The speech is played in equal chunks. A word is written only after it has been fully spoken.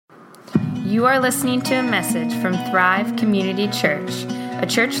You are listening to a message from Thrive Community Church, a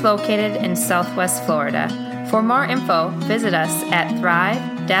church located in Southwest Florida. For more info, visit us at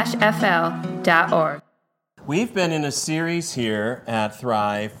thrive-fl.org. We've been in a series here at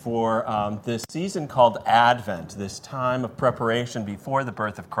Thrive for this season called Advent, this time of preparation before the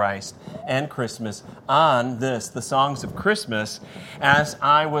birth of Christ and Christmas on the Songs of Christmas. As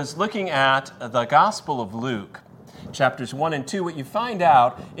I was looking at the Gospel of Luke, chapters 1 and 2, what you find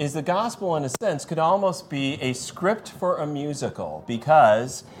out is the Gospel, in a sense, could almost be a script for a musical,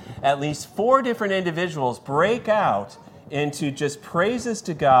 because at least 4 different individuals break out into just praises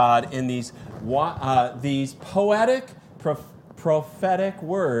to God in these poetic, prophetic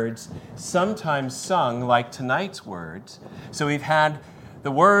words, sometimes sung like tonight's words. So we've had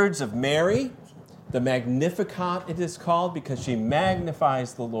the words of Mary, the Magnificat it is called because she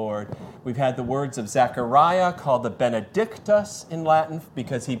magnifies the Lord. We've had the words of Zechariah called the Benedictus in Latin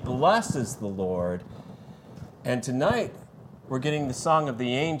because he blesses the Lord. And tonight we're getting the song of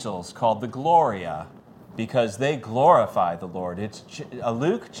the angels called the Gloria, because they glorify the Lord. It's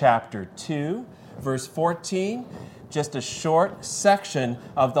Luke chapter 2, verse 14, just a short section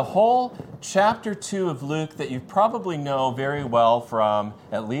of the whole chapter 2 of Luke that you probably know very well from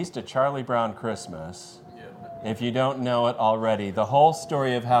at least A Charlie Brown Christmas. If you don't know it already, the whole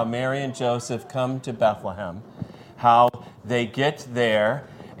story of how Mary and Joseph come to Bethlehem, how they get there,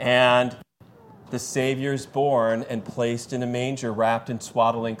 and the Savior's born and placed in a manger wrapped in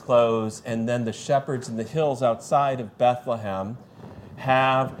swaddling clothes, and then the shepherds in the hills outside of Bethlehem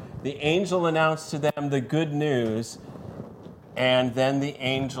have the angel announce to them the good news, and then the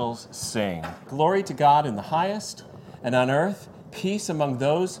angels sing. Glory to God in the highest, and on earth peace among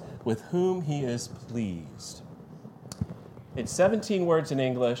those with whom he is pleased. It's 17 words in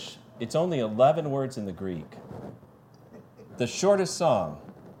English. It's only 11 words in the Greek. The shortest song,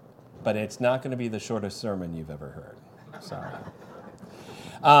 but it's not going to be the shortest sermon you've ever heard. Sorry.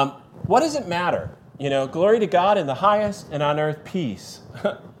 What does it matter? Glory to God in the highest, and on earth peace.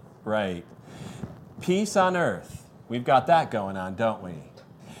 Right. Peace on earth. We've got that going on, don't we?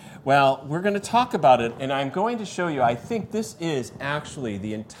 Well, we're going to talk about it, and I'm going to show you, I think this is actually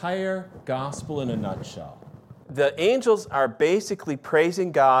the entire gospel in a nutshell. The angels are basically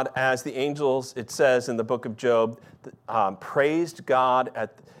praising God as the angels, it says in the book of Job, praised God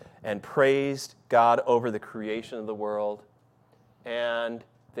and praised God over the creation of the world. And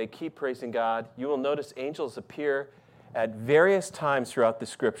they keep praising God. You will notice angels appear at various times throughout the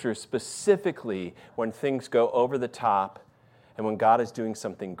Scriptures, specifically when things go over the top and when God is doing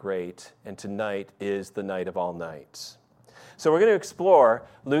something great. And tonight is the night of all nights. So we're going to explore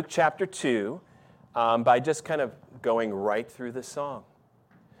Luke chapter 2 by just kind of going right through the song.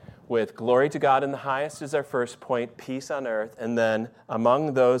 With glory to God in the highest is our first point, peace on earth, and then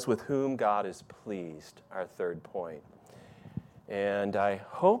among those with whom God is pleased, our third point. And I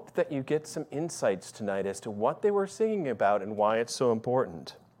hope that you get some insights tonight as to what they were singing about and why it's so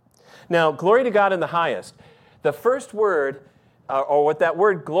important. Now, glory to God in the highest. The first word, or what that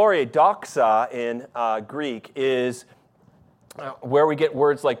word glory, doxa in Greek, is where we get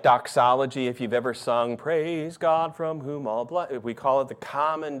words like doxology. If you've ever sung, praise God from whom all blood, we call it the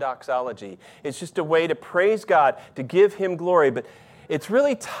common doxology. It's just a way to praise God, to give him glory, but it's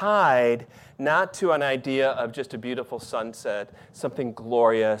really tied not to an idea of just a beautiful sunset, something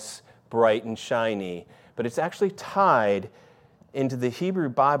glorious, bright and shiny, but it's actually tied into the Hebrew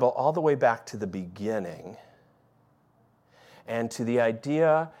Bible all the way back to the beginning, and to the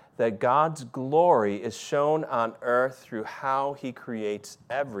idea that God's glory is shown on earth through how he creates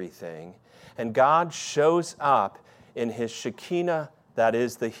everything. And God shows up in his Shekinah, that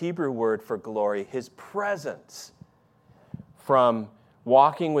is the Hebrew word for glory, his presence, from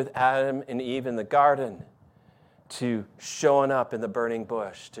walking with Adam and Eve in the garden, to showing up in the burning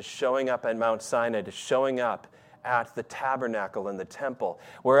bush, to showing up at Mount Sinai, to showing up at the tabernacle and the temple.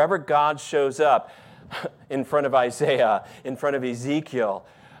 Wherever God shows up, in front of Isaiah, in front of Ezekiel,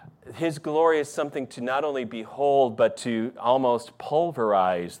 his glory is something to not only behold, but to almost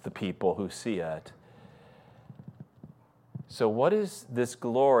pulverize the people who see it. So what is this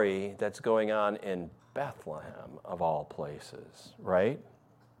glory that's going on in Bethlehem, of all places, right?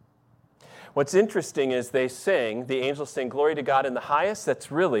 What's interesting is the angels sing, glory to God in the highest,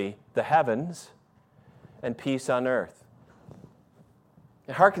 that's really the heavens, and peace on earth.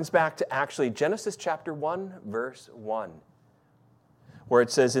 It harkens back to actually Genesis chapter 1, verse 1. Where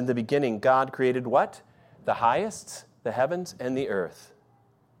it says, in the beginning, God created what? The highest, the heavens, and the earth.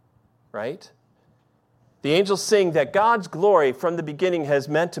 Right? The angels sing that God's glory from the beginning has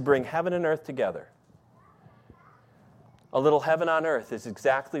meant to bring heaven and earth together. A little heaven on earth is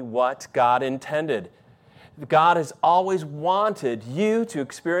exactly what God intended. God has always wanted you to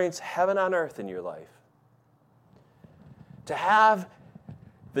experience heaven on earth in your life. To have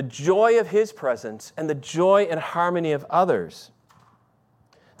the joy of His presence and the joy and harmony of others.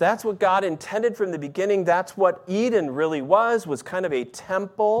 That's what God intended from the beginning. That's what Eden really was kind of a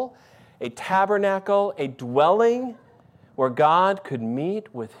temple, a tabernacle, a dwelling where God could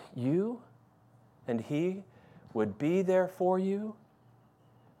meet with you and He would be there for you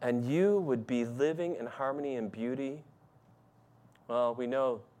and you would be living in harmony and beauty. Well, we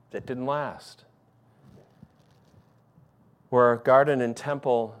know that didn't last. Where garden and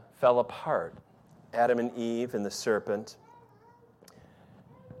temple fell apart, Adam and Eve and the serpent.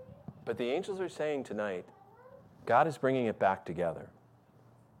 But the angels are saying tonight, God is bringing it back together.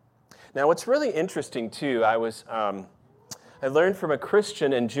 Now, what's really interesting, too, I learned from a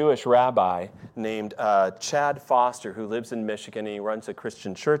Christian and Jewish rabbi named Chad Foster, who lives in Michigan, and he runs a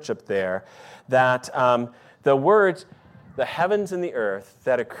Christian church up there, that the words, the heavens and the earth,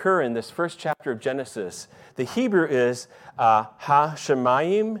 that occur in this first chapter of Genesis, the Hebrew is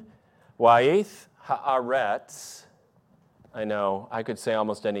ha-shemayim wa'eth ha'aretz. I know, I could say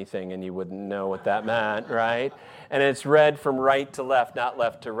almost anything and you wouldn't know what that meant, right? And it's read from right to left, not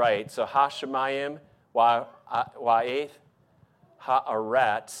left to right. So ha-shemayim wa'eth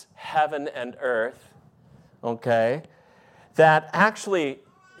ha'aretz, heaven and earth, okay? That actually,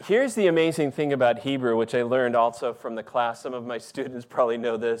 here's the amazing thing about Hebrew, which I learned also from the class. Some of my students probably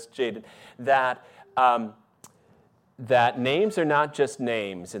know this, Jaden, that names are not just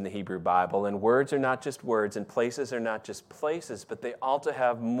names in the Hebrew Bible, and words are not just words, and places are not just places, but they also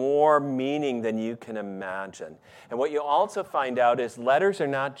have more meaning than you can imagine. And what you also find out is letters are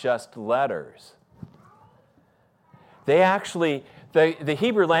not just letters. They actually, the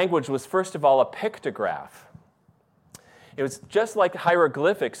Hebrew language was first of all a pictograph. It was just like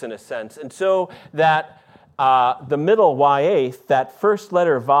hieroglyphics in a sense. And so that the middle wa'eth, that first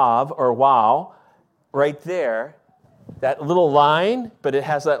letter vav or wow, right there, that little line, but it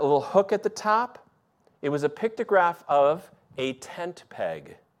has that little hook at the top, it was a pictograph of a tent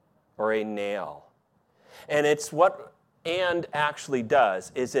peg or a nail. And it's what and actually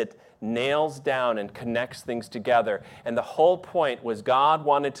does, is it nails down and connects things together. And the whole point was God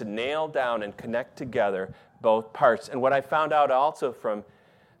wanted to nail down and connect together both parts. And what I found out also from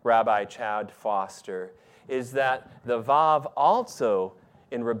Rabbi Chad Foster is that the Vav also,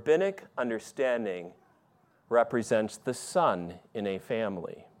 in rabbinic understanding, represents the son in a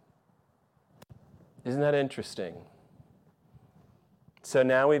family. Isn't that interesting? So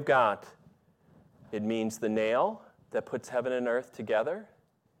now we've got, it means the nail that puts heaven and earth together.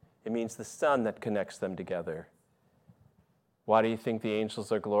 It means the son that connects them together. Why do you think the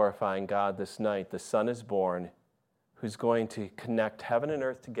angels are glorifying God this night? The Son is born, who's going to connect heaven and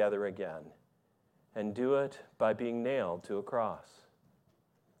earth together again, and do it by being nailed to a cross.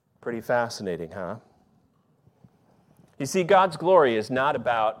 Pretty fascinating, huh? You see, God's glory is not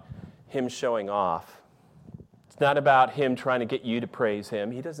about Him showing off. It's not about Him trying to get you to praise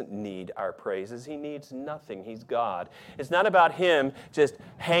Him. He doesn't need our praises. He needs nothing. He's God. It's not about Him just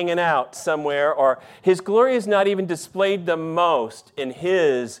hanging out somewhere, or His glory is not even displayed the most in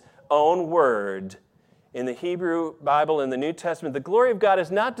His own word. In the Hebrew Bible, in the New Testament, the glory of God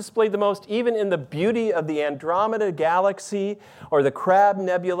is not displayed the most even in the beauty of the Andromeda Galaxy or the Crab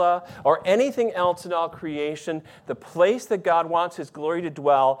Nebula or anything else in all creation. The place that God wants His glory to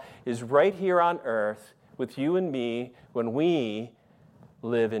dwell is right here on earth with you and me when we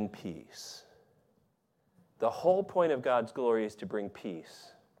live in peace. The whole point of God's glory is to bring peace.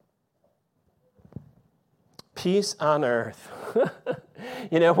 Peace on earth.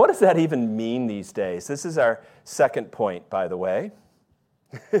 What does that even mean these days? This is our second point, by the way.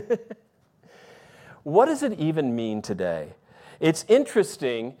 What does it even mean today? It's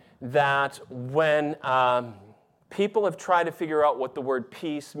interesting that when people have tried to figure out what the word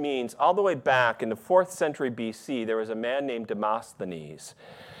peace means, all the way back in the 4th century BC, there was a man named Demosthenes.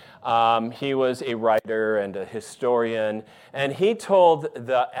 He was a writer and a historian, and he told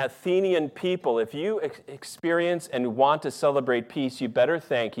the Athenian people, if you experience and want to celebrate peace, you better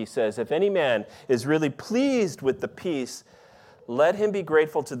think, he says, if any man is really pleased with the peace, let him be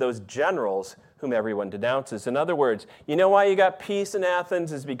grateful to those generals whom everyone denounces. In other words, you know why you got peace in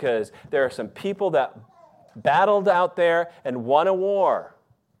Athens is because there are some people that battled out there and won a war.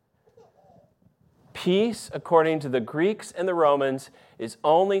 Peace, according to the Greeks and the Romans, is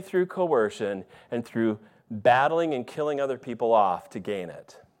only through coercion and through battling and killing other people off to gain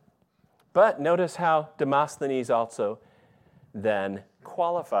it. But notice how Demosthenes also then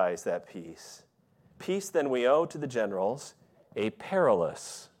qualifies that peace. peace then we owe to the generals, a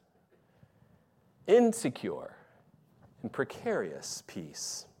perilous, insecure, and precarious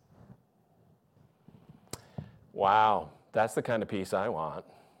peace. Wow, that's the kind of peace I want.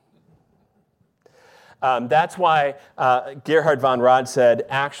 That's why Gerhard von Rad said,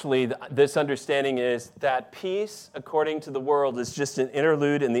 actually, this understanding is that peace, according to the world, is just an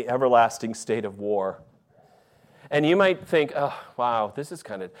interlude in the everlasting state of war. And you might think, oh, wow, this is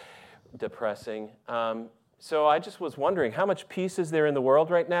kind of depressing. So I just was wondering, how much peace is there in the world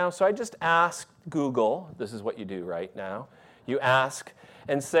right now? So I just asked Google, this is what you do right now. You ask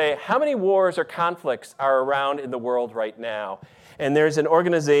and say, how many wars or conflicts are around in the world right now? And there's an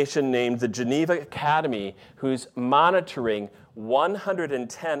organization named the Geneva Academy who's monitoring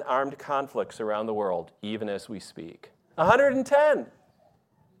 110 armed conflicts around the world, even as we speak. 110!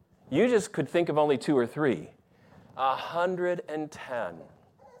 You just could think of only 2 or 3. 110.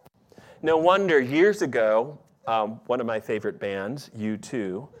 No wonder years ago, one of my favorite bands,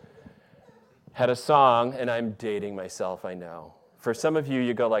 U2, had a song, and I'm dating myself, I know. For some of you,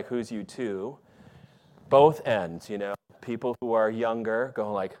 you go like, who's U2? Both ends, you know. People who are younger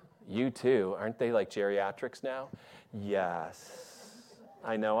go like, U2, aren't they like geriatrics now? Yes,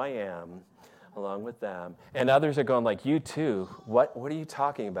 I know I am, along with them. And others are going like, U2, what are you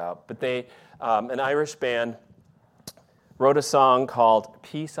talking about? But they, an Irish band, wrote a song called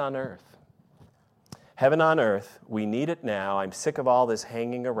Peace on Earth. Heaven on earth, we need it now. I'm sick of all this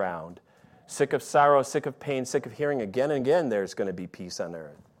hanging around. Sick of sorrow, sick of pain, sick of hearing again and again there's going to be peace on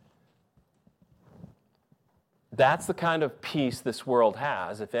earth. That's the kind of peace this world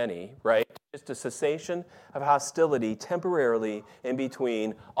has, if any, right? Just a cessation of hostility temporarily in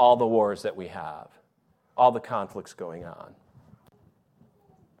between all the wars that we have, all the conflicts going on.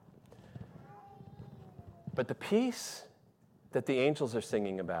 But the peace that the angels are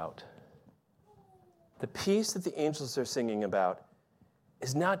singing about,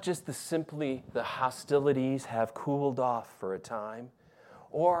 is not just simply the hostilities have cooled off for a time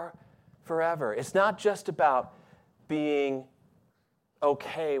or forever. It's not just about being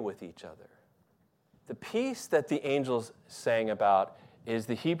okay with each other. The peace that the angels sang about is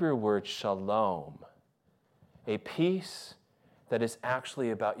the Hebrew word shalom, a peace that is actually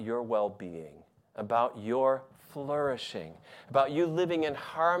about your well-being, about your flourishing, about you living in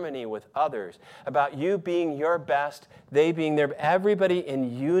harmony with others, about you being your best, they being their, everybody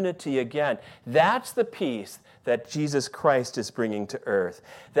in unity again. That's the peace that Jesus Christ is bringing to earth.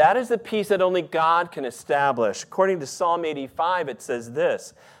 That is the peace that only God can establish. According to Psalm 85, it says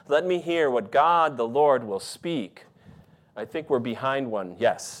this, let me hear what God the Lord will speak. I think we're behind one,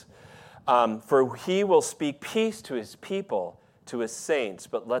 yes. For he will speak peace to his people, to his saints,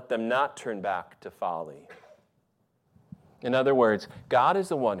 but let them not turn back to folly. In other words, God is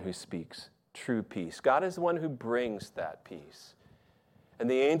the one who speaks true peace. God is the one who brings that peace. And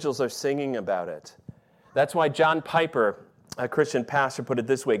the angels are singing about it. That's why John Piper, a Christian pastor, put it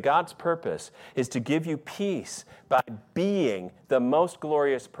this way, God's purpose is to give you peace by being the most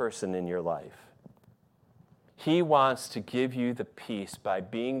glorious person in your life. He wants to give you the peace by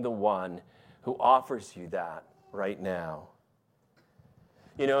being the one who offers you that right now.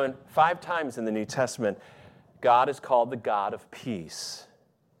 You know, and 5 times in the New Testament, God is called the God of peace,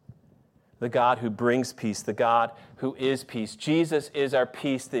 the God who brings peace, the God who is peace. Jesus is our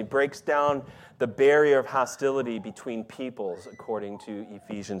peace that breaks down the barrier of hostility between peoples, according to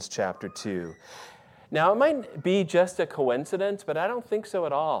Ephesians chapter 2. Now, it might be just a coincidence, but I don't think so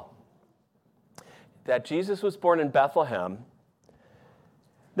at all, that Jesus was born in Bethlehem.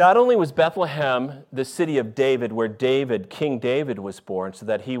 Not only was Bethlehem the city of David, where King David was born, so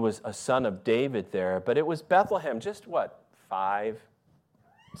that he was a son of David there, but it was Bethlehem, just 5-6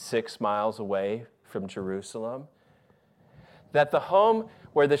 miles away from Jerusalem. That the home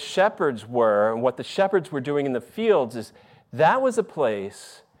where the shepherds were, and what the shepherds were doing in the fields, that was a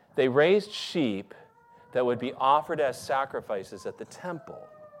place they raised sheep that would be offered as sacrifices at the temple.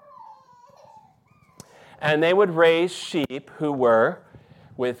 And they would raise sheep who were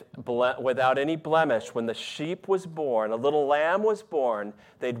without any blemish. When the sheep was born, a little lamb was born,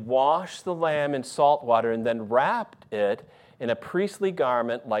 they'd wash the lamb in salt water and then wrapped it in a priestly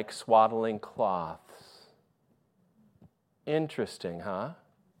garment like swaddling cloths. Interesting, huh?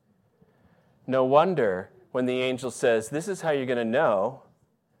 No wonder when the angel says, this is how you're going to know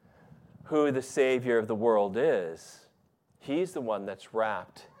who the Savior of the world is. He's the one that's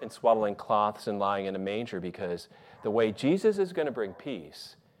wrapped in swaddling cloths and lying in a manger, because the way Jesus is going to bring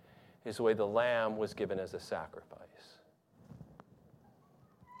peace is the way the lamb was given as a sacrifice.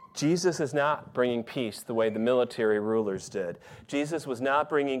 Jesus is not bringing peace the way the military rulers did. Jesus was not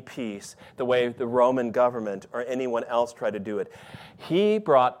bringing peace the way the Roman government or anyone else tried to do it. He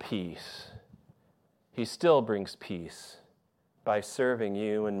brought peace. He still brings peace by serving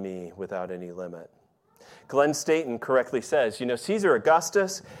you and me without any limit. Glenn Staton correctly says, Caesar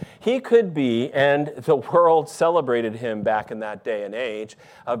Augustus, he could be, and the world celebrated him back in that day and age,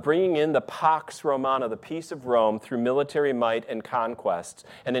 of bringing in the Pax Romana, the peace of Rome, through military might and conquests,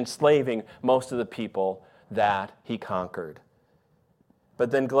 and enslaving most of the people that he conquered.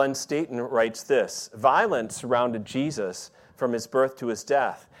 But then Glenn Staton writes this: violence surrounded Jesus from his birth to his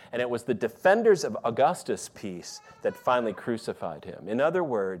death, and it was the defenders of Augustus' peace that finally crucified him. In other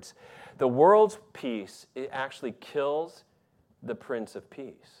words, the world's peace, it actually kills the Prince of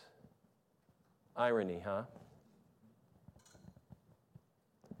Peace. Irony, huh?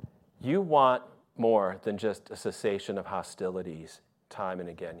 You want more than just a cessation of hostilities time and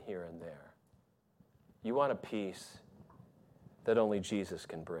again, here and there. You want a peace that only Jesus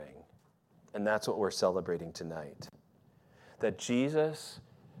can bring. And that's what we're celebrating tonight. That Jesus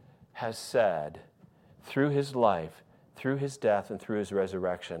has said through his life, through his death, and through his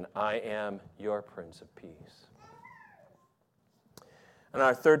resurrection, I am your Prince of Peace. And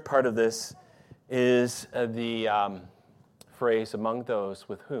our third part of this is the phrase, among those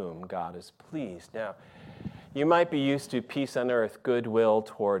with whom God is pleased. Now, you might be used to peace on earth, goodwill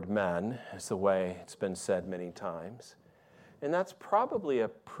toward men, is the way it's been said many times. And that's probably a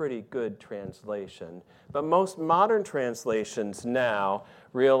pretty good translation. But most modern translations now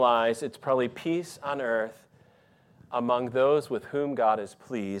realize it's probably peace on earth among those with whom God is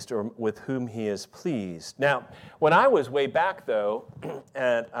pleased, or with whom he is pleased. Now, when I was way back, though,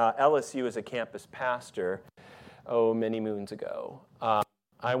 at LSU as a campus pastor, many moons ago,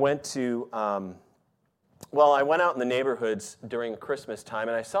 I went to, I went out in the neighborhoods during Christmas time,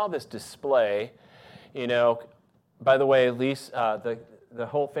 and I saw this display. By the way, Lisa, the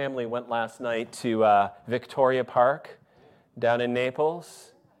whole family went last night to Victoria Park down in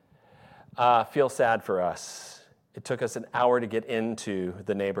Naples. Feel sad for us. It took us an hour to get into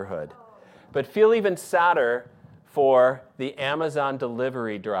the neighborhood. But feel even sadder for the Amazon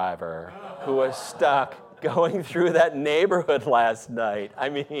delivery driver who was stuck going through that neighborhood last night. I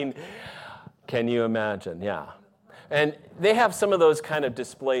mean, can you imagine? Yeah. And they have some of those kind of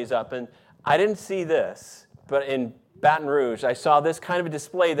displays up. And I didn't see this, but in Baton Rouge, I saw this kind of a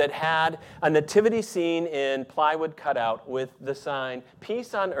display that had a nativity scene in plywood cutout with the sign,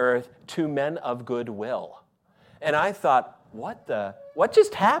 Peace on Earth to Men of Goodwill. And I thought, what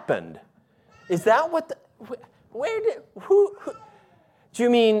just happened? Is that who? Do you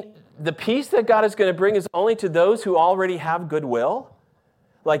mean the peace that God is going to bring is only to those who already have goodwill?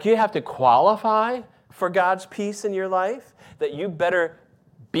 Like you have to qualify for God's peace in your life? That you better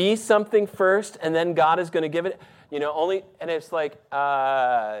be something first and then God is going to give it? And it's like,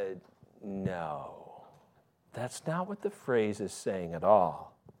 no. That's not what the phrase is saying at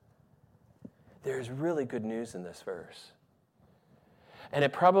all. There's really good news in this verse. And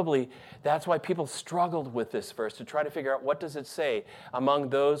that's why people struggled with this verse to try to figure out what does it say among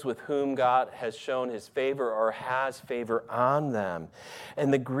those with whom God has shown his favor or has favor on them.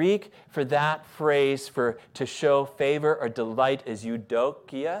 And the Greek for that phrase to show favor or delight is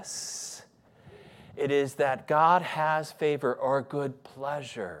eudokias. It is that God has favor or good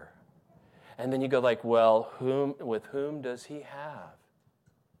pleasure. And then you go like, well, with whom does he have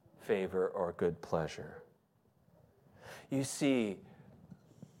favor or good pleasure? You see,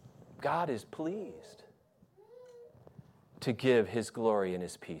 God is pleased to give his glory and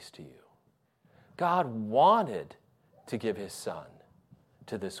his peace to you. God wanted to give his Son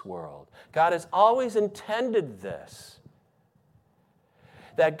to this world. God has always intended this.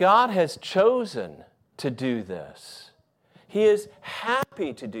 That God has chosen to do this. He is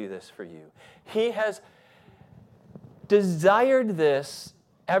happy to do this for you. He has desired this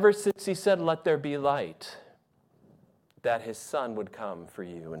ever since he said, let there be light, that his Son would come for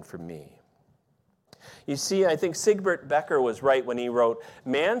you and for me. You see, I think Sigbert Becker was right when he wrote,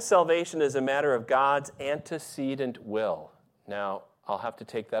 man's salvation is a matter of God's antecedent will. Now, I'll have to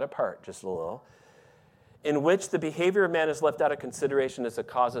take that apart just a little. In which the behavior of man is left out of consideration as a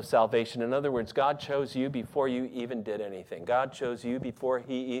cause of salvation. In other words, God chose you before you even did anything. God chose you before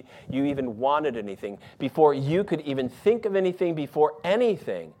you even wanted anything, before you could even think of anything, before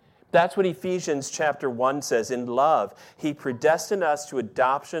anything. That's what Ephesians chapter 1 says. In love, he predestined us to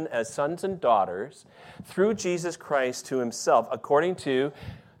adoption as sons and daughters through Jesus Christ to himself, according to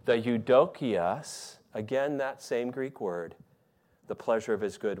the eudokias, again, that same Greek word, the pleasure of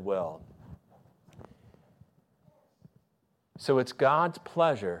his good will. So it's God's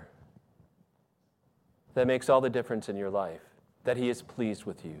pleasure that makes all the difference in your life, that he is pleased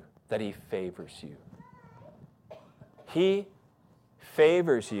with you, that he favors you. He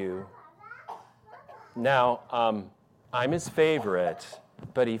favors you. Now, I'm his favorite,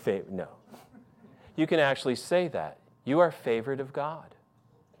 but no. You can actually say that. You are favored of God.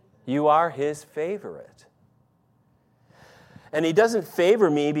 You are his favorite. And he doesn't favor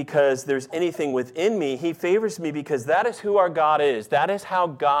me because there's anything within me. He favors me because that is who our God is. That is how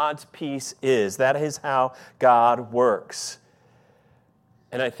God's peace is. That is how God works.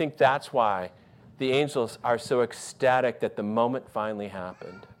 And I think that's why the angels are so ecstatic that the moment finally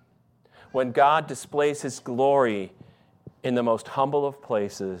happened. When God displays his glory in the most humble of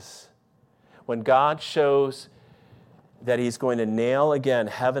places, when God shows that he's going to nail again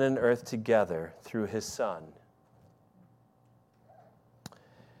heaven and earth together through his Son.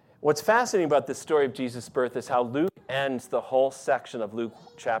 What's fascinating about the story of Jesus' birth is how Luke ends the whole section of Luke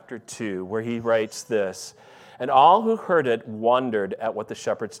chapter 2, where he writes this, "And all who heard it wondered at what the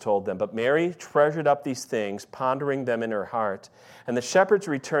shepherds told them. But Mary treasured up these things, pondering them in her heart. And the shepherds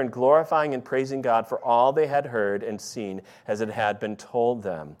returned, glorifying and praising God for all they had heard and seen as it had been told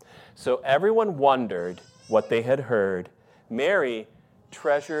them." So everyone wondered what they had heard. Mary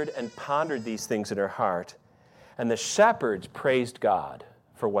treasured and pondered these things in her heart. And the shepherds praised God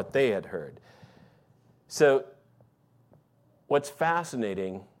for what they had heard. So what's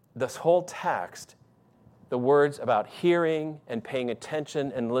fascinating, this whole text, the words about hearing and paying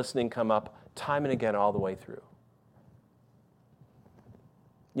attention and listening come up time and again all the way through.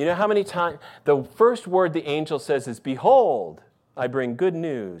 You know how many times? The first word the angel says is, "Behold, I bring good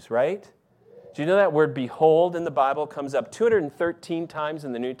news," right? Do you know that word behold in the Bible comes up 213 times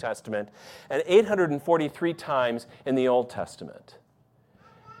in the New Testament and 843 times in the Old Testament?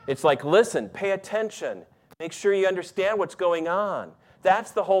 It's like, listen, pay attention. Make sure you understand what's going on.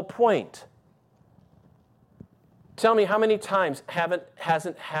 That's the whole point. Tell me how many times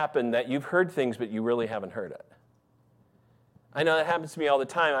hasn't happened that you've heard things but you really haven't heard it? I know that happens to me all the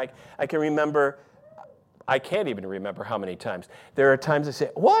time. I can remember, I can't even remember how many times. There are times I say,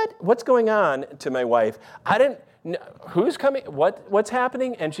 What's going on, to my wife? I didn't know. Who's coming? What's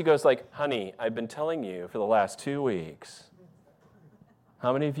happening? And she goes like, "Honey, I've been telling you for the last 2 weeks."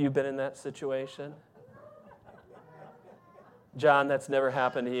 How many of you have been in that situation? John, that's never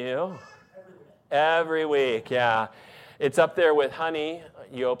happened to you? Every week, yeah. It's up there with, "Honey,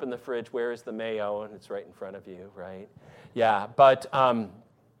 you open the fridge, where is the mayo?" And it's right in front of you, right? Yeah, but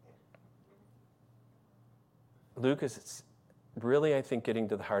Luke is really, I think, getting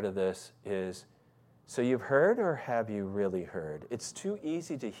to the heart of this is, so you've heard or have you really heard? It's too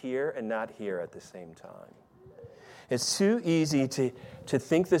easy to hear and not hear at the same time. It's too easy to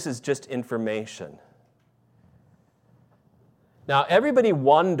think this is just information. Now, everybody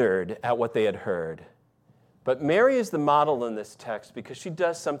wondered at what they had heard, but Mary is the model in this text because she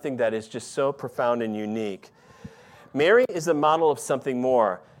does something that is just so profound and unique. Mary is the model of something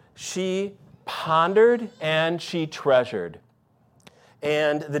more. She pondered and she treasured.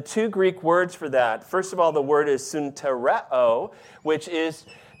 And the two Greek words for that, first of all, the word is suntereo, which is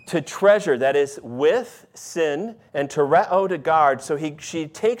to treasure, that is with sin, and tereo to guard. So she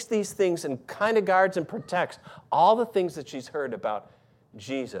takes these things and kind of guards and protects all the things that she's heard about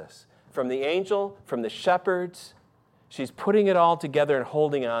Jesus. From the angel, from the shepherds, she's putting it all together and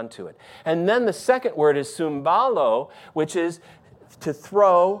holding on to it. And then the second word is sumbalo, which is to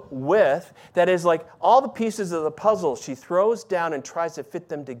throw with. That is like all the pieces of the puzzle she throws down and tries to fit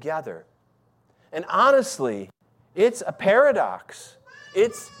them together. And honestly, it's a paradox.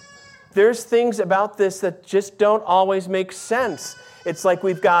 There's things about this that just don't always make sense. It's like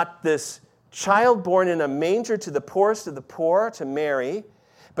we've got this child born in a manger to the poorest of the poor, to Mary,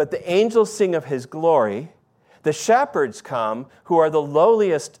 but the angels sing of his glory. The shepherds come, who are the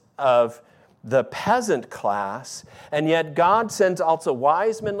lowliest of the peasant class, and yet God sends also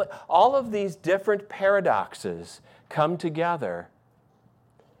wise men. All of these different paradoxes come together,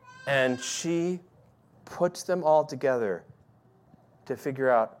 and she puts them all together to figure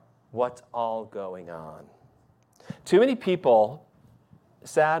out what's all going on. Too many people,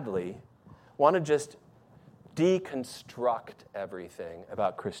 sadly, want to just deconstruct everything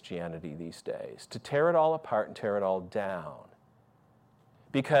about Christianity these days, to tear it all apart and tear it all down.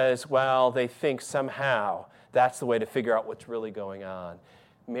 Because, well, they think somehow that's the way to figure out what's really going on.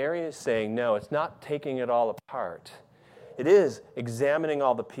 Mary is saying, no, it's not taking it all apart. It is examining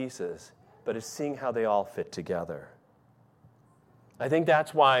all the pieces, but it's seeing how they all fit together. I think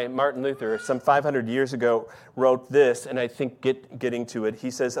that's why Martin Luther, some 500 years ago, wrote this, and I think getting to it,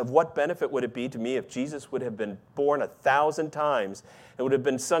 he says, "Of what benefit would it be to me if Jesus would have been born 1,000 times? It would have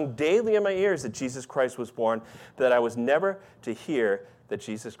been sung daily in my ears that Jesus Christ was born, but that I was never to hear that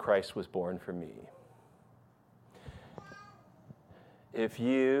Jesus Christ was born for me." If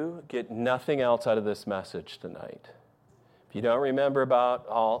you get nothing else out of this message tonight, if you don't remember about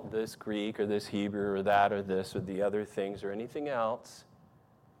all this Greek or this Hebrew or that or this or the other things or anything else,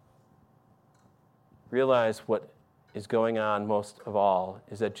 realize what is going on most of all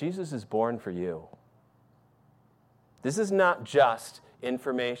is that Jesus is born for you. This is not just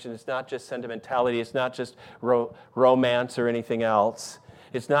information. It's not just sentimentality. It's not just romance or anything else.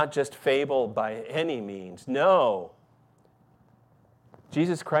 It's not just fable by any means. No.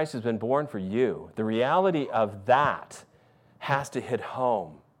 Jesus Christ has been born for you. The reality of that has to hit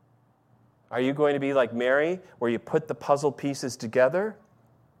home. Are you going to be like Mary, where you put the puzzle pieces together?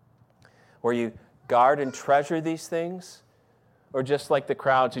 Where you guard and treasure these things? Or just like the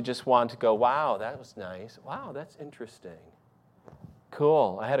crowds who just want to go, wow, that was nice. Wow, that's interesting.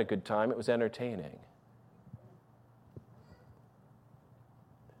 Cool, I had a good time. It was entertaining.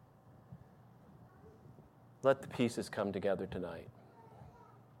 Let the pieces come together tonight.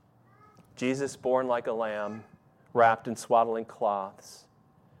 Jesus born like a lamb, wrapped in swaddling cloths,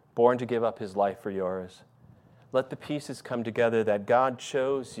 born to give up his life for yours. Let the pieces come together that God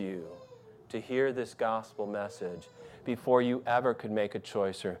chose you to hear this gospel message before you ever could make a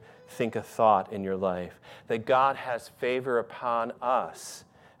choice or think a thought in your life. That God has favor upon us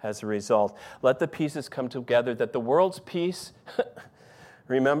as a result. Let the pieces come together that the world's peace,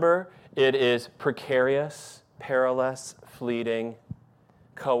 remember, it is precarious, perilous, fleeting,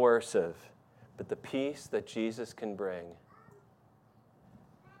 coercive. But the peace that Jesus can bring,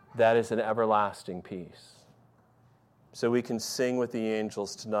 that is an everlasting peace. So we can sing with the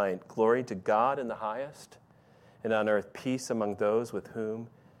angels tonight, glory to God in the highest, and on earth peace among those with whom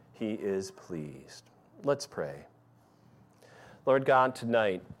he is pleased. Let's pray. Lord God,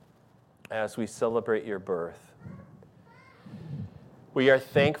 tonight, as we celebrate your birth, we are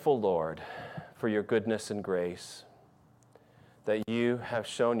thankful, Lord, for your goodness and grace, that you have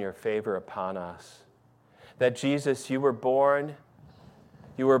shown your favor upon us. That Jesus, you were born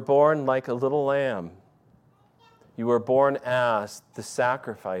like a little lamb. You were born as the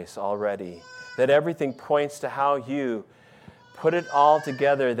sacrifice already. That everything points to how you put it all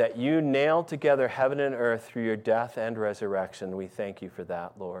together, that you nailed together heaven and earth through your death and resurrection. We thank you for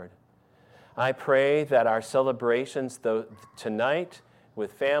that, Lord. I pray that our celebrations tonight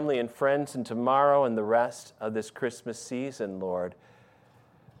with family and friends and tomorrow and the rest of this Christmas season, Lord,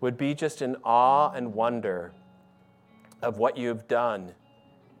 would be just in awe and wonder of what you have done.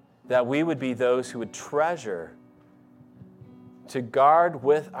 That we would be those who would treasure, to guard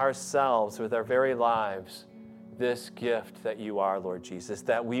with ourselves, with our very lives, this gift that you are, Lord Jesus.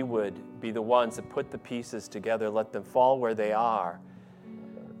 That we would be the ones that put the pieces together, let them fall where they are.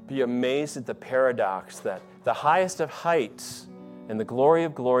 Be amazed at the paradox that the highest of heights and the glory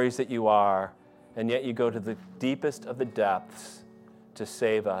of glories that you are, and yet you go to the deepest of the depths to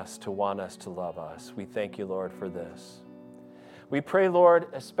save us, to want us, to love us. We thank you, Lord, for this. We pray, Lord,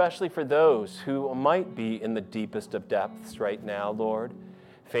 especially for those who might be in the deepest of depths right now, Lord,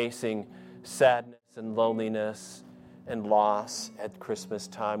 facing sadness and loneliness and loss at Christmas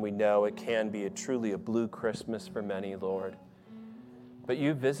time. We know it can be truly a blue Christmas for many, Lord. But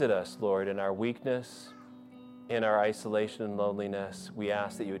you visit us, Lord, in our weakness, in our isolation and loneliness. We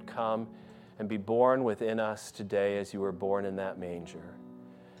ask that you would come and be born within us today as you were born in that manger.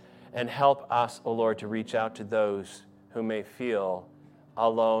 And help us, O Lord, to reach out to those who may feel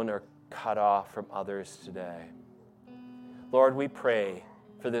alone or cut off from others today. Lord, we pray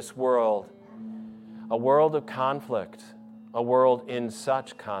for this world, a world of conflict, a world in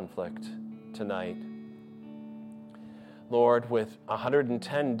such conflict tonight. Lord, with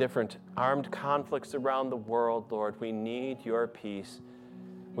 110 different armed conflicts around the world, Lord, we need your peace.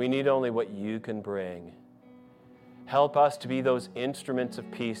 We need only what you can bring. Help us to be those instruments of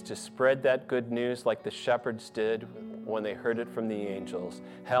peace, to spread that good news like the shepherds did when they heard it from the angels.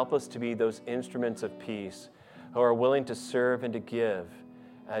 Help us to be those instruments of peace who are willing to serve and to give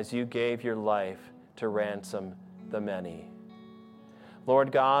as you gave your life to ransom the many.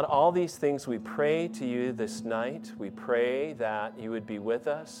 Lord God, all these things we pray to you this night. We pray that you would be with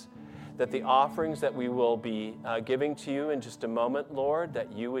us, that the offerings that we will be giving to you in just a moment, Lord,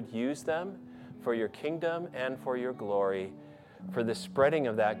 that you would use them for your kingdom and for your glory, for the spreading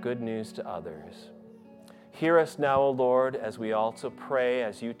of that good news to others. Hear us now, O Lord, as we also pray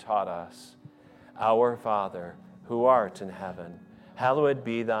as you taught us. Our Father, who art in heaven, hallowed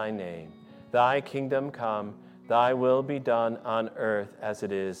be thy name. Thy kingdom come, thy will be done on earth as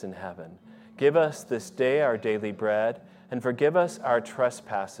it is in heaven. Give us this day our daily bread, and forgive us our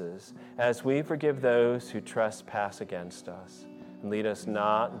trespasses, as we forgive those who trespass against us. And lead us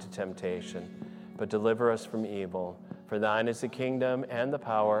not into temptation, but deliver us from evil. For thine is the kingdom, and the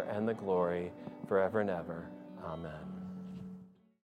power, and the glory, forever and ever. Amen.